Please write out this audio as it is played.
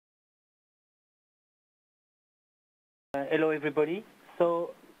Hello, everybody. So,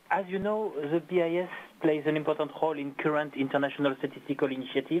 as you know, the BIS plays an important role in current international statistical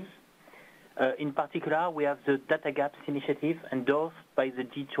initiatives. In particular, we have the Data Gaps initiative endorsed by the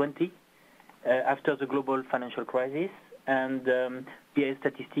G20 after the global financial crisis, and BIS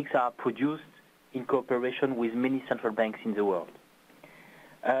statistics are produced in cooperation with many central banks in the world.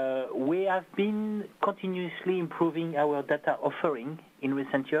 We have been continuously improving our data offering in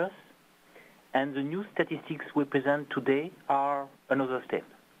recent years, and the new statistics we present today are another step.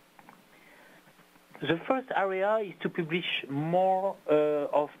 The first area is to publish more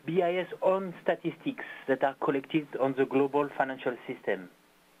of BIS own statistics that are collected on the global financial system.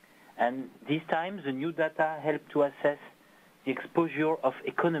 And this time, the new data help to assess the exposure of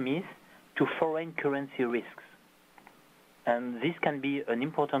economies to foreign currency risks. And this can be an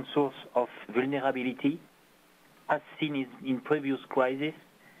important source of vulnerability, as seen in previous crises,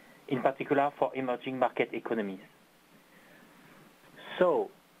 in particular for emerging market economies. So,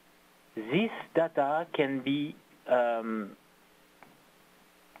 this data can be on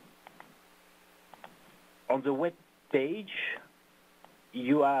the web page.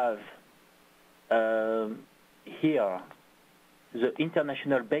 You have here the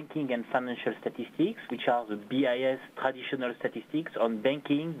international banking and financial statistics, which are the BIS traditional statistics on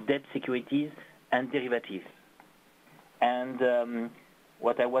banking, debt securities, and derivatives. And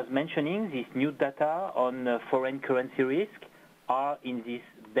what I was mentioning, this new data on foreign currency risk are in this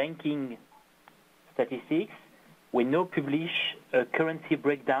banking statistics. We now publish a currency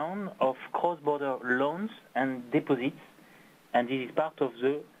breakdown of cross-border loans and deposits, and this is part of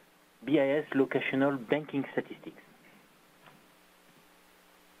the BIS locational banking statistics.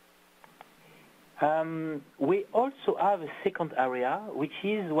 We also have a second area, which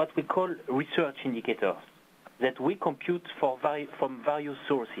is what we call research indicators, that we compute from various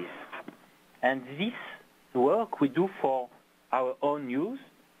sources. And this work we do for our own use,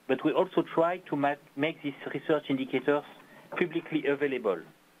 but we also try to make these research indicators publicly available.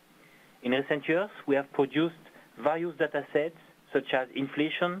 In recent years, we have produced various data sets, such as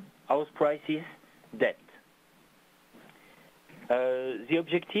inflation, house prices, debt. The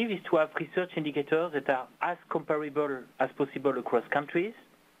objective is to have research indicators that are as comparable as possible across countries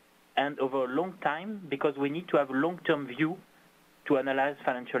and over a long time, because we need to have a long-term view to analyze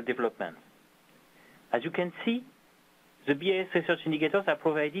financial development. As you can see, the BIS research indicators are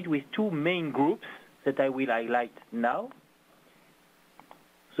provided with two main groups that I will highlight now.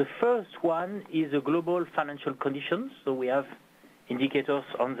 The first one is the global financial conditions, so we have indicators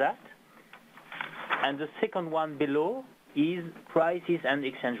on that. And the second one below is prices and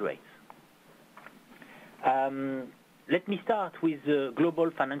exchange rates. Let me start with the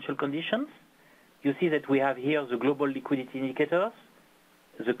global financial conditions. You see that we have here the global liquidity indicators,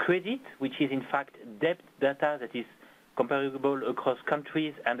 the credit, which is in fact debt data that is comparable across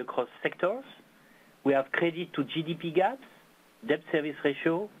countries and across sectors. We have credit to GDP gaps, debt service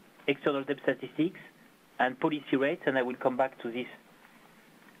ratio, external debt statistics, and policy rates, and I will come back to this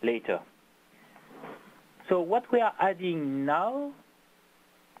later. So what we are adding now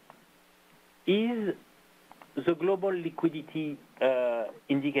is the global liquidity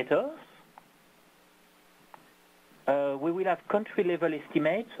indicators. We will have country-level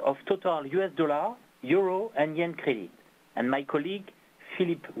estimates of total US dollar, euro, and yen credit. And my colleague,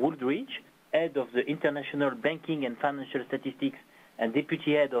 Philip Wooldridge, head of the International Banking and Financial Statistics and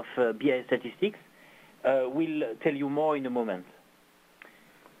deputy head of BIS Statistics, will tell you more in a moment.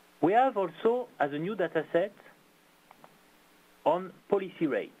 We have also, as a new data set, on policy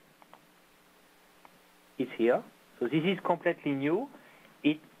rates. It's here. So this is completely new.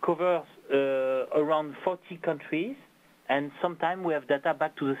 It covers around 40 countries, and sometimes we have data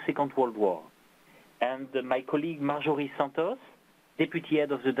back to the Second World War. And my colleague Marjorie Santos, deputy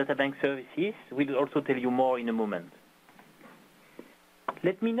head of the Data Bank Services, will also tell you more in a moment.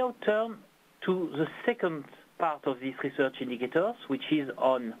 Let me now turn to the second part of these research indicators, which is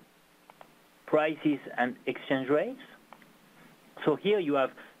on prices and exchange rates. So here you have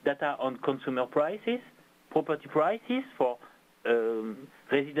data on consumer prices, property prices for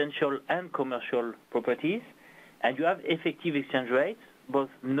residential and commercial properties, and you have effective exchange rates, both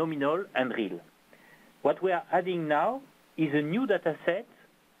nominal and real. What we are adding now is a new data set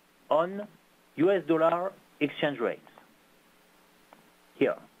on US dollar exchange rates.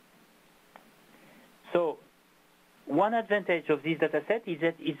 Here. So one advantage of this data set is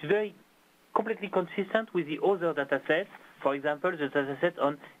that it's very completely consistent with the other data sets. For example, the data set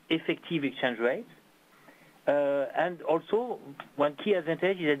on effective exchange rates. And also, one key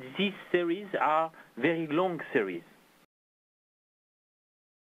advantage is that these series are very long series.